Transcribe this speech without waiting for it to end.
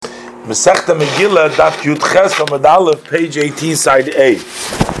Masechta Megillah, Daf Yud Ches Amud Aleph, page 18, side A.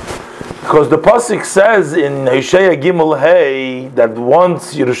 Because the pasuk says in Hosea Gimel Hey that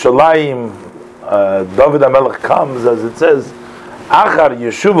once Yerushalayim, David HaMelech comes, as it says, Achar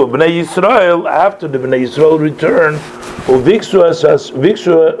Yeshuva Bnei Yisrael, after the Bnei Yisrael return, Uvikshu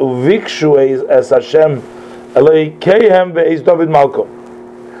es Hashem Elokehem ve'ez David Malkom.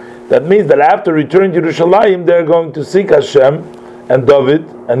 That means that after returning to Yerushalayim, they're going to seek Hashem and David,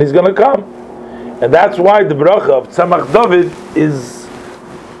 and he's going to come. And that's why the bracha of Tzemach David is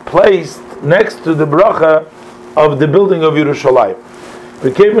placed next to the bracha of the building of Yerushalayim.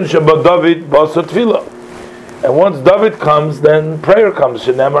 V'kevan Shabbat David b'asot tefillah. And once David comes, then prayer comes.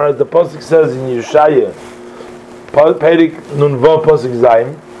 Shenemar, as the pasuk says in Yeshaya, Perik Nunva pasuk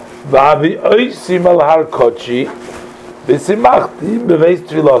Zayin, V'avi oisim al har kodeshi v'simachti b'veis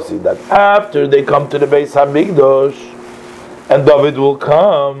tefilasi. That after they come to the Beis Hamikdash, and David will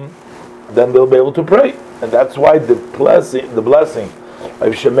come, then they'll be able to pray. And that's why the blessing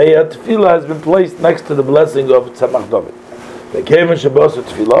of Shemaya Tefillah has been placed next to the blessing of Tzemach David. They came in Shabbos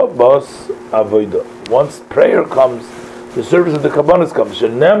Tefillah, Bas Avodah. Once prayer comes, the service of the Kabbanis comes.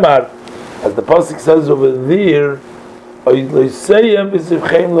 Shenemar, as the pasuk says over there,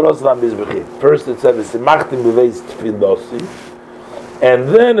 first it says, and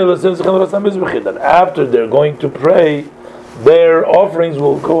then that after they're going to pray, their offerings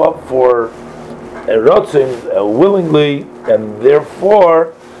will go up for rotzim willingly, and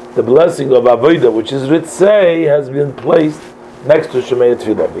therefore the blessing of Avodah, which is Ritzei, has been placed next to Shemaya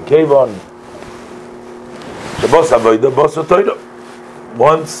Tefillah. The Kevon Shabbos Avodah, Bosa Toida.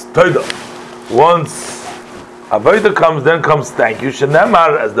 Once Avodah comes, then comes thank you.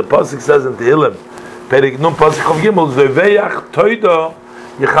 Shenemar, as the pasuk says in Tehillim, Perik Nun pasuk of Gimel, Zeveyach Toida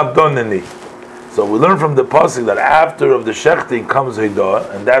Yechabdoneni. So we learn from the pasuk that after of the shechting comes Haidah,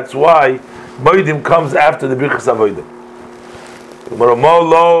 and that's why Moedim comes after the Birchas Avodah.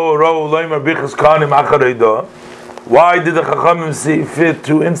 Why did the Chachamim see fit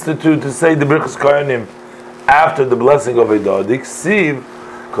to institute to say the Birchas Kohanim after the blessing of Haidah?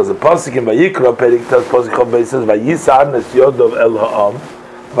 Because the pasuk in Vayikra, Perik tells pasuk of Beis says Vayisar nes Yodov El Ha'am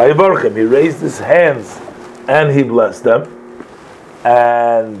Vayivarchem. He raised his hands and he blessed them,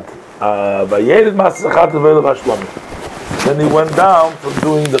 and then he went down from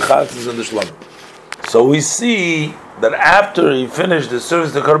doing the chatzis and the shlamim. So we see that after he finished the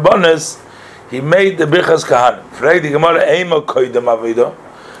service to Karbonis, he made the Birchas Kahanim.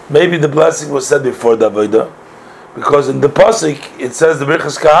 Maybe the blessing was said before the Avodah, because in the pasuk it says the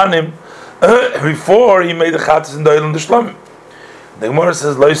Birchas Kahanim before he made the chatzis and the oil and the shlamim. The Gemara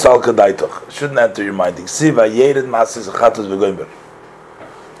says Lo Yisal Kadaitoch. Shouldn't enter your mind. He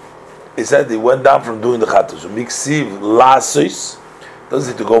said he went down from doing the chatos. Miksiv lasis,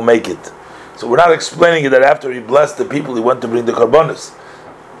 doesn't need to go make it. So we're not explaining it that after he blessed the people, he went to bring the karbonis.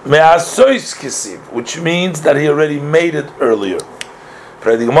 Me'asois kisiv, which means that he already made it earlier.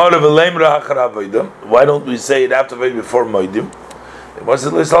 Why don't we say it after before moedim?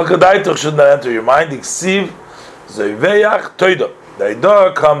 Should not enter your mind. Iksiv zeveyach toida. The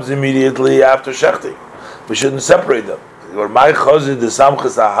Haidah comes immediately after shechting. We shouldn't separate them.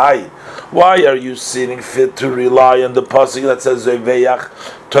 Why are you seeing fit to rely on the pasuk that says Zeveyach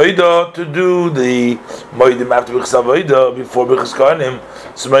Toida to do the Moedim after Birchas Avodah before Birchas Kohanim?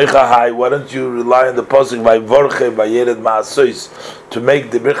 Why don't you rely on the pasuk by Vorche by Yered Maasois to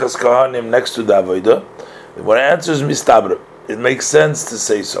make the Birchas Kohanim next to the Avodah? When the answer is Mistabra, it makes sense to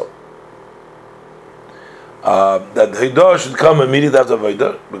say so. That Haidah should come immediately after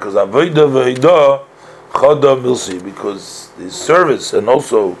Avodah, because Avodah v'Haidah Chada Milsi, because the service and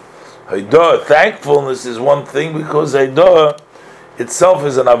also Haidah, thankfulness is one thing, because Haidah itself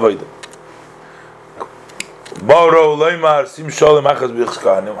is an avodah. Baro Leimar Sim Sholem Achaz Birchas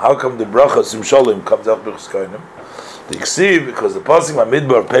Kohanim. How come the bracha Sim Sholem comes after Birchas Kohanim? The Ksiv, because the pasuk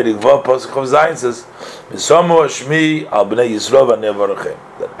Midbar Perik Vav pasuk of Zayin says Misamu Hashmi Al Bnei Yisrael V'Nevarachem.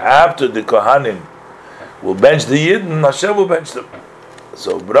 That after the Kohanim will bench the Yidden, Hashem will bench them.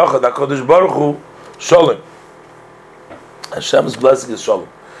 So bracha Hakadosh Baruch Hu Shalom. Hashem's blessing is Shalom.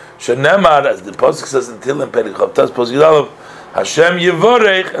 Shenemar, as the pasuk says in Tehillim Perik Chavtas pasuk Yudalev, Hashem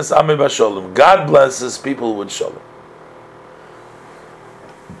Yevorech es Amei Bashalom. God blesses people with Shalom.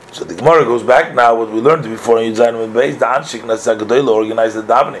 So the Gemara goes back now what we learned before in Yudzayin with Beis. The Anshik Nasa Gedolah organized the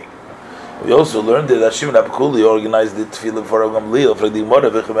davening. We also learned that Shimon HaPekuli organized the Tefillah for Gamliel for the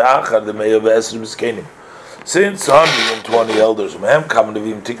Gemara V'Chemei Achar the Meir V'Esrim Miskenim. Since 120 elders,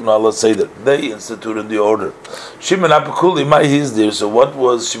 they instituted the order. Shimon Apikuli, he's there. So what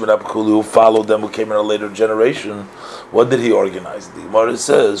was Shimon Apikuli who followed them, who came in a later generation? What did he organize? The Gemara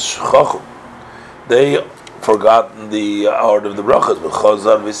says, they forgotten the order of the brachas.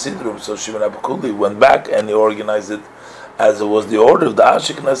 So Shimon Apikuli went back and he organized it as it was the order of the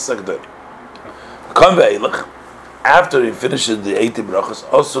Ashik Nesakder. After he finishes the 80 brachas,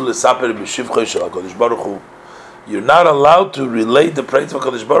 also l'saper b'shivchei shel HaKadosh Baruch Hu, you're not allowed to relate the praise of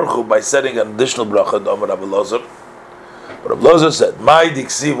HaKadosh Baruch Hu by setting an additional bracha. Amar Rabbi Elazar. But Rabbi Elazar said, "My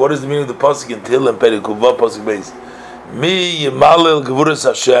diksiv." What is the meaning of the pasuk in Tehillim Perek Vav pasuk beis? Mi yimalel gevuras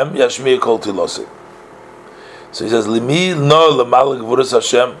Hashem yashmiya kol tilosei. So he says, "Limi no lemalel gevuras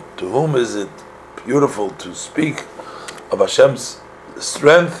Hashem." To whom is it beautiful to speak of Hashem's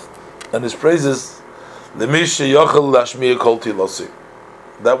strength and His praises? That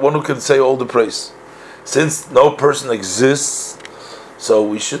one who can say all the praise. Since no person exists, so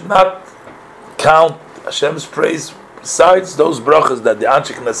we should not count Hashem's praise besides those brachas that the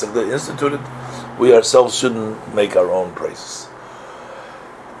Anshe Knesset instituted. We ourselves shouldn't make our own praises.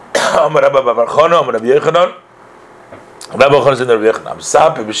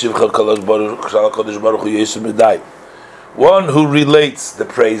 One who relates the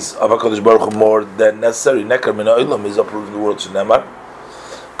praise of HaKadosh Baruch Hu more than necessary, nekar min ha'olam, is uprooted in the world Shnemar,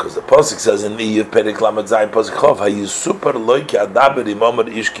 because the pasuk says in Iyuv Perek Lamed Zayin pasuk Chov, hayisupar loy ki adaber imamar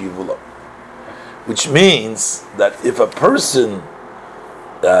ish ki yivula, which means that if a person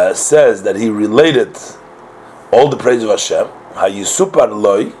says that he related all the praise of Hashem, hayisupar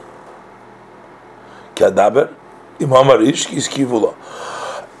loy ki adaber imamar ish ki yivula,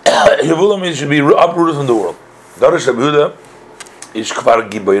 yivula means should be uprooted from the world. Darash Rabbi Yehuda ish kvar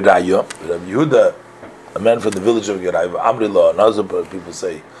giboy rayo. Rabbi Yehuda, a man from the village of Gerayv, Amri Lo, and other people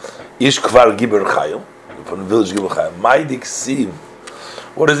say ish kvar giboy chayil, from the village of Giboy Chayil. Ma'dik siv.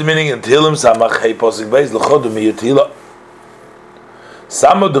 What is the meaning in Tehillim? Samach hey posik beis lechodu miyatila.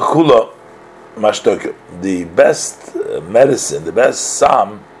 Samo dekula mashtoke. The best medicine, the best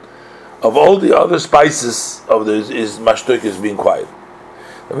psalm of all the other spices of this is mashtoke, is being quiet.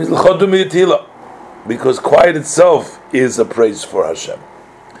 That means lechodu miyatila, because quiet itself is a praise for Hashem.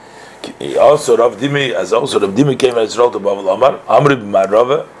 Also, Rav Dimi came as Yisrael to Bavel Amar, Amri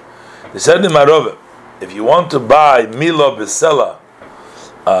b'Marove. They said in Marove, if you want to buy Mila b'Sela,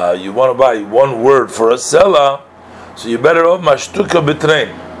 you want to buy one word for a Sela, so you better off Mashtuka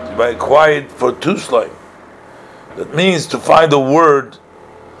b'Trein. You buy quiet for two slime. That means to find a word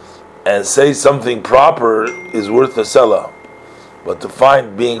and say something proper is worth a Sela. But to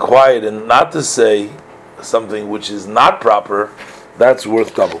find being quiet and not to say something which is not proper, that's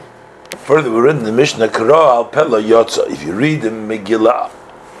worth double. Further, we're in the Mishnah, Kara al Pella Yotza. If you read the Megillah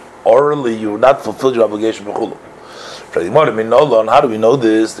orally, you will not fulfill your obligation. How do we know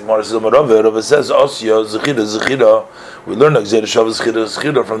this? The Gemara says, Osya, Zechira. We learn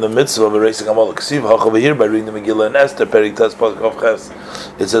Zechira from the mitzvah of erasing Amalek. Siv over here by reading the Megillah and Esther, Perik Tes Pasuk Ches.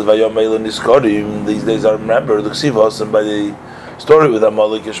 It says, Vayom Eilan Niskorim. These days I remember the Ksiv and by the story with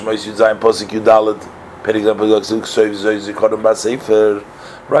Amalek, Yishmais Yudzayin Pasuk Yudalet, Perik Tes Pasuk Soiv Zikorim Basefer.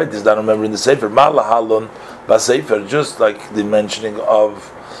 Right, this I remember in the Sefer Malahalon Basefer, just like the mentioning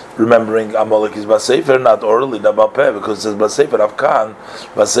of remembering Amalek is Basefer, not orally, Dabapeh, because it says Basefer Afkan,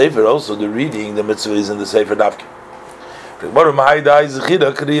 Basefer, also the reading, the mitzvah is in the Sefer Davki.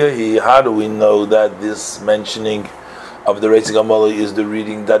 How do we know that this mentioning of the raising Amalek is the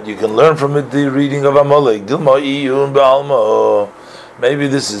reading that you can learn from it, the reading of Amalek? Maybe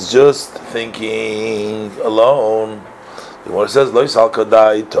this is just thinking alone. The Gemara says,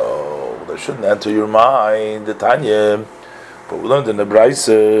 that shouldn't enter your mind, the Tanya. But we learned in the Braise,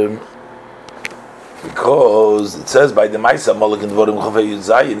 because it says by the Maisa Amalek in Dvorim Chavei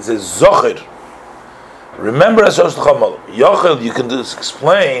Yudzayin, it says Zocher. Remember as Amalek. Yochel, you can just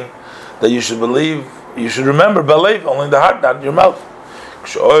explain that you should believe, you should remember believe only in the heart, not in your mouth.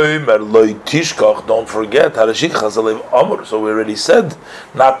 Don't forget. So we already said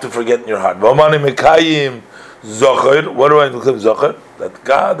not to forget in your heart. Zocher. What do I include Zocher? That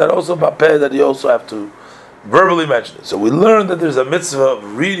God, that also Bapeh, that you also have to verbally mention it. So we learned that there's a mitzvah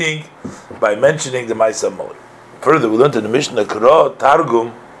of reading by mentioning the Maisa Amalek. Further, we learned in the Mishnah, Kra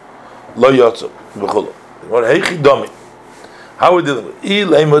Targum Lo Yotzo B'cholo. What Heichi Domi? How are we dealing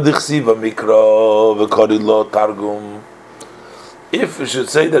with Targum? If we should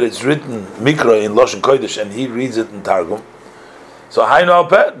say that it's written Mikra in Lashon Kodesh and he reads it in Targum, so Hainu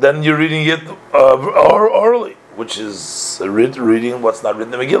Alpeh, then you're reading it orally, which is reading what's not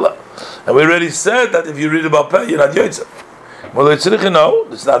written in the Megillah. And we already said that if you read about Peh, you're not Yotzeh. Well, no,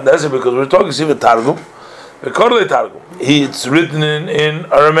 it's not necessary because we're talking Siva Targum. It's written in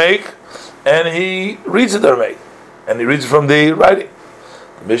Aramaic, and he reads it Aramaic, and he reads from the writing.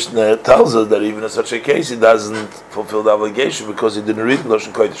 The Mishnah tells us that even in such a case, he doesn't fulfill the obligation because he didn't read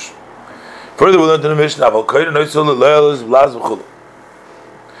Lashon Kodesh. Further, we learned in the Mishnah, he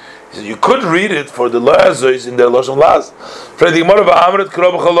said you could read it for the La'azois in their Lashon Laz. But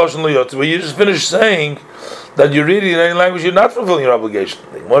you just finished saying that you're reading in any language, you're not fulfilling your obligation.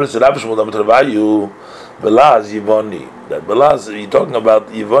 The Gemara said, that Belaz, you're talking about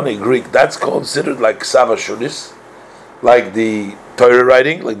Yevoni, Greek, that's considered like Sava Shudis, like the Torah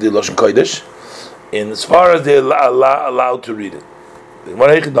writing, like the Lashon Kodesh, in as far as they're allowed to read it. The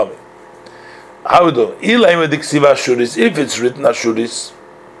Gemara, how we do? If it's written as Shudis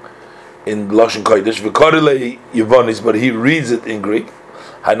in Lashon Kodesh, v'korile Yevonis, but he reads it in Greek,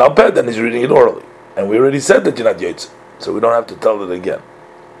 Hainalped, then he's reading it orally. And we already said that you're not Yotze, so we don't have to tell it again.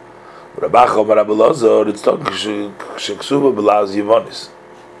 It's talking Sheksuba B'Laz Yevonis,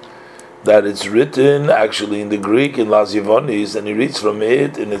 that it's written actually in the Greek in Laz Yevonis, and he reads from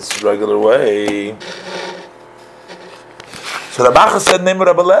it in its regular way. So the Bacha said, name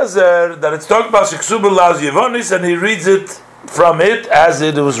Rabbi Lezer, that it's talking about Sheksuba B'Laz Yevonis, and he reads it from it as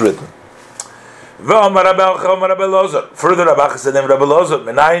it was written. Further, Rabbi said, name Rabbi Lozer,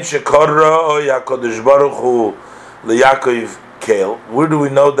 Menayin Shekorra HaKadosh Baruch Hu LeYaakov Keil. Where do we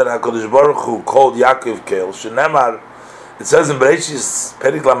know that HaKadosh Baruch Hu called Yaakov Keil? Shenemar, it says in Bereshis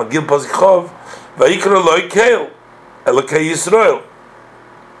Perik Lamagil Pozichov, Vayikra Loi Keil, Elokei Yisrael,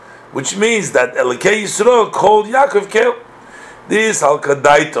 which means that Elokei Yisrael called Yaakov Keil. This Al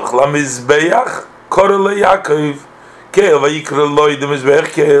Kadaitoch Lamizbeach Korra LeYaakov Keil, Vayikra Loi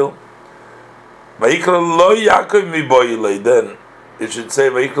Demizbeach Keil. Vayikra Lo Yaakov mi boile. Then it should say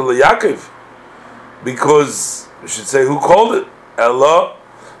Vayikra Lo Yaakov, because it should say who called it. Elo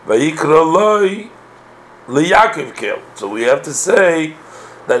Vayikra Lo Yaakov Keil. So we have to say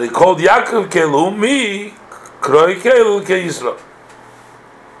that he called Yaakov Keil Umi Kroi Keil Ke Yisrael.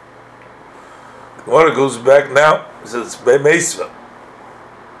 The Gemara goes back now. It says Be'meisva,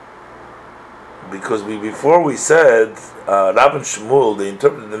 because before we said Rabban Shmuel, they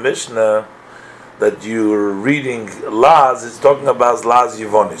interpreted the Mishnah that you're reading Laz, it's talking about Laz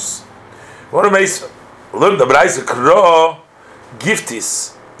Yevonis. What a mess. Learn the Braisa Kro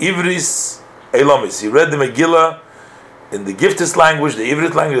Giftis, Ivris, Elomis. He read the Megillah in the Giftis language, the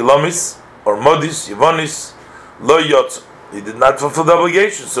Ivrit language, Elomis, or Modis, Yevonis, Lo Yotz. He did not fulfill the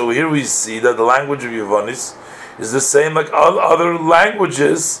obligation. So here we see that the language of Yevonis is the same like all other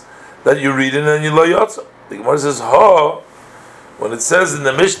languages that you read in and you Lo Yotz. The Gemara says, Ho, when it says in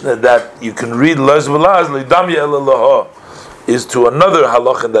the Mishnah that you can read Laz V'Laz, L'idam Ye'el is to another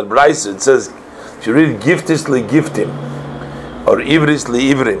halach in that Braisa. It says, if you read Giftis Giftim, or Ivris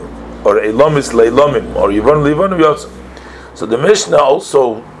Ivrim, or Elomis Eilomim, or Yivon Livonim Yotz. So the Mishnah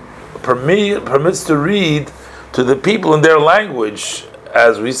also permits to read to the people in their language,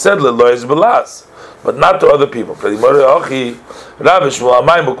 as we said, L'Laz V'Laz, but not to other people. So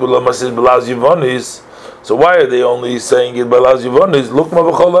why are they only saying it by Laz Yivonis? Lukma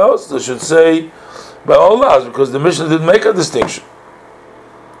b'chol else. They should say by all Laz, because the Mishnah didn't make a distinction.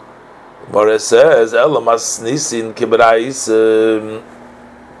 Mora says, Elamas nisin kibrais.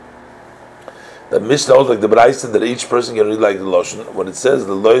 The Mishnah holds like the Braisa that each person can read like the Lashon. When it says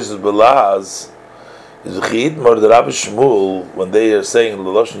the Lois is Belaz, is Chid Mor the Rabbi Shmuel when they are saying the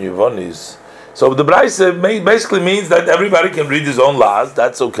Lashon Yivonis. So the Braisa basically means that everybody can read his own Laz.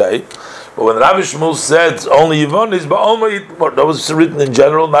 That's okay. But when Rabbi Shmuel said only Yevonis, but only that was written in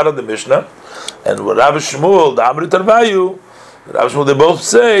general, not in the Mishnah. And with Rabbi Shmuel, the Amrit Arvayu, Rabbi Shmuel, they both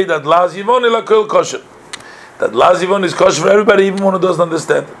say that Laz Yevoni lakol kosher. That Laz Yevoni is kosher for everybody, even one who doesn't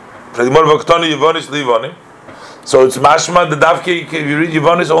understand it. So it's mashma the davke. If you read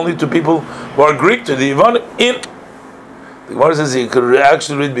Yevonis only to people who are Greek, to the Yevoni in. The Gemara says you could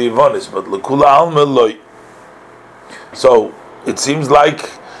actually read the Yevonis, but lekula alma loy. So it seems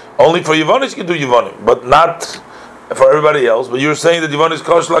like only for Yevonis you can do Yevonim, but not for everybody else. But you're saying that Yevonis is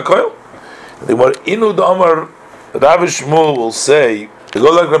kosher lakoil. The Gemara inu damar Rabbi Shmuel will say they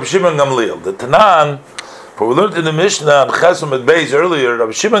go like Rabbi Shimon Gamliel. The Tanan, for we learned in the Mishnah and Chesam at Beis earlier,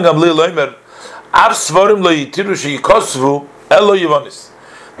 Rabbi Shimon Gamliel Omer Av Svarim lo yitiru sheyikosvu elo Yevonis.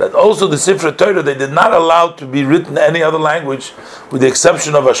 That also the Sifra Torah they did not allow to be written in any other language, with the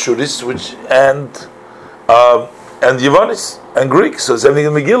exception of Ashuris, which and Yevonis and Greek. So same thing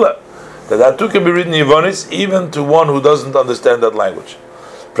in Megillah, that too can be written in Yevonis even to one who doesn't understand that language.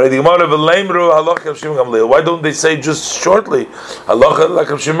 Why don't they say just shortly halacha like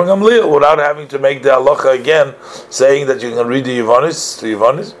Rav Shimon Gamliel without having to make the halacha again, saying that you can read the Yevonis to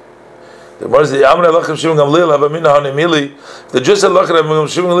Yevonis? The Gemara says, "Amar Elachem Shimon Gamliel Havamina Hanimili." The just Elachem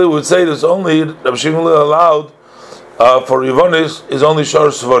Shimon Gamliel would say there's only Rabbi Shimon Gamliel allowed for Yivonis is only Shor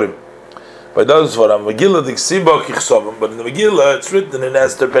Svarim. By those Svarim, Megillah Diksiba Kichsovim, but in the Megillah it's written in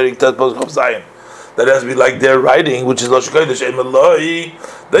Esther Perik Tet Pasuk Zayin that has to be like their writing, which is Lashon Kodesh Emeloi.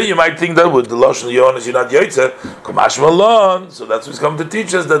 Then you might think that with the Lashon Yivonis you're not Yotzeh Kumash Malon. So that's what's come to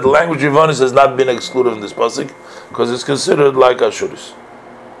teach us that the language Yivonis has not been excluded from this pasuk because it's considered like Ashuris.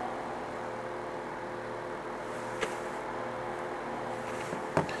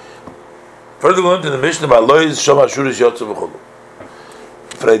 Further, we learned in the Mishnah about Lois Shom Ashuris Yotzeh V'cholu.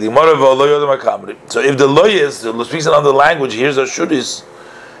 So if the lawyers speaks another language, hears Ashuris,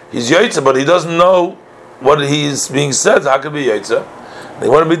 he's Yotzeh, but he doesn't know what he's being said. How can he be Yotzeh? They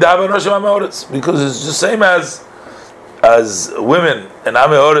want to be Daven Roshim Ameoretz because it's the same as women and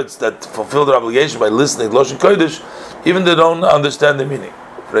Ameoretz that fulfill their obligation by listening to Lashon Kodesh, even they don't understand the meaning.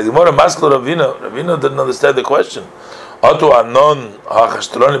 Ravina didn't understand the question. Even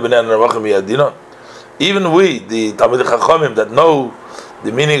we, the Talmidei Chachamim that know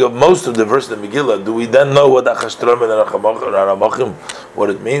the meaning of most of the verse of the Megillah, do we then know what Achashtaron and Aramachim,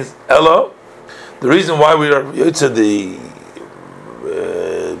 what it means? Hello? The reason why we are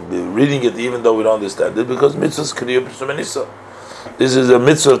reading it even though we don't understand it, because mitzvahs Kriya Pesum Nisa. This is a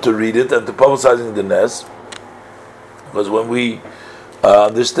mitzvah to read it and to publicizing the Nes, because when we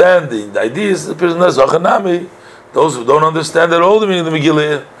understand the ideas of the person Nes, those who don't understand at all the meaning of the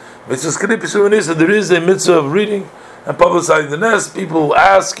Megillah, mitzvahs Kriya Pesum Nisa, there is a mitzvah of reading and publicizing the Nes. People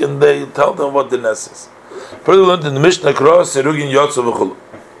ask and they tell them what the Nes is. Further learned in the Mishnah Cross, Serugin Yotzeh V'cholu.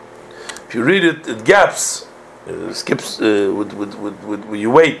 If you read it, it gaps, skips, you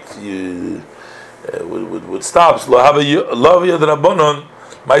wait, with stops. Love Yad Rabbanon,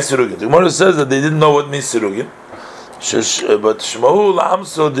 my Serugin. The Gemara says that they didn't know what means Serugin, but Shma'u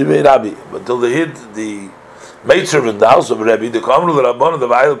La'amso Divei Rabbi. But till they hit the maidservant, the house of Rabbi, the Kamru Rabbanon, the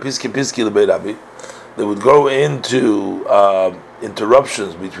Va'il Piski Lebei Rabbi, they would go into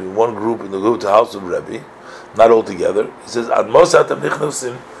interruptions between one group and the group to the house of Rabbi, not all together. He says, Ad Mosatam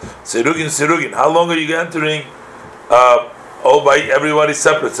Nichnosin, Serugin. How long are you entering? All by everybody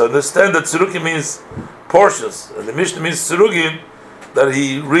separate. So understand that Serugin means portions. And the Mishnah means Serugin, that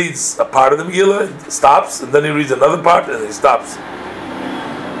he reads a part of the Megillah, stops, and then he reads another part, and he stops.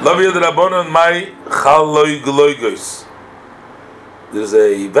 Lavi Yad Rabbanon Mai Chaloy Gloy Gois. There's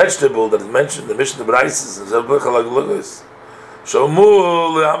a vegetable that is mentioned in the Mishnah Braises,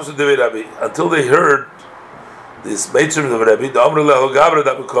 until they heard this maidservant of Rabbi,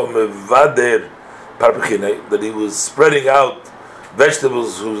 that he was spreading out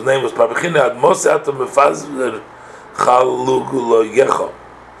vegetables whose name was Parpechine.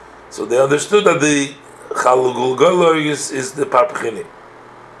 So they understood that the Chalugul is the Parpechine.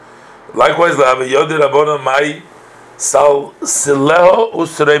 Likewise, Sal Sileho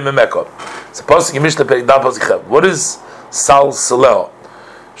Usrei Memeko. It's a pasuk in Mishnah Perek Daf Pasuk. What is Sal Sileho?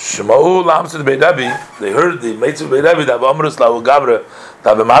 Shma'u Lamsud Beidabi. They heard the mates of Beidabi that Amrus Lahu Gabra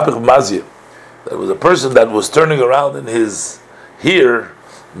that B'Mapich B'Mazia. There was a person that was turning around in his hair,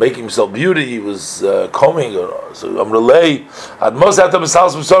 making himself beauty. He was combing. So Amrulei Ad Mosata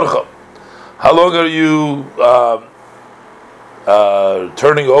B'Sals B'Sorcha. How long are you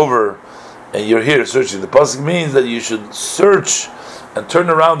turning over? And you're here searching. The pasuk means that you should search and turn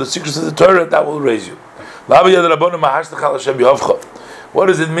around the secrets of the Torah. That will raise you. What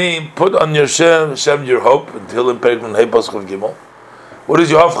does it mean? Put on your Shem your hope until in Perikman Hey Pasuk of Gimel. What is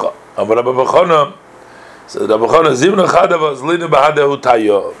your Havcha? So Rabbi Chana Zimna Chadavas Lina Bahadahu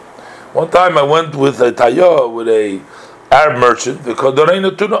Tayo. One time I went with a Tayo, with a Arab merchant, because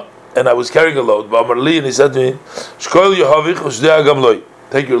Doreina Tuna, and I was carrying a load. And he said to me, Shkoil Yehavich Ushdei Gamloi.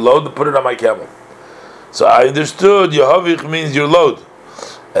 Take your load and put it on my camel. So I understood Yehavich means your load.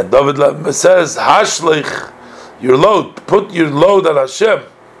 And David says, Hashlich, your load. Put your load on Hashem.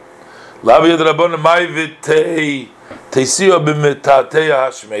 What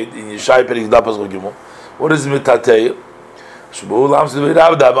is mitatei?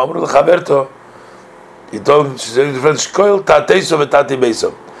 He told him, she said,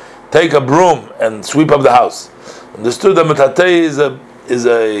 take a broom and sweep up the house. Understood that mitatei is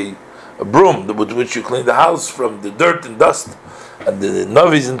a broom with which you clean the house from the dirt and dust, and the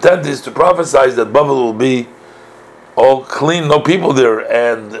Navi's intent is to prophesy that Babel will be all clean, no people there,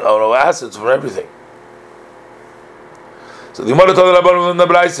 and no assets for everything. So the Gemara told Rabbanon in the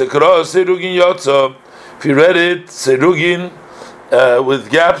Braisa, Serugin Yotza. If you read it, Serugin with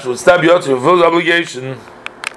gaps, with stab Yotza, fulfills obligation.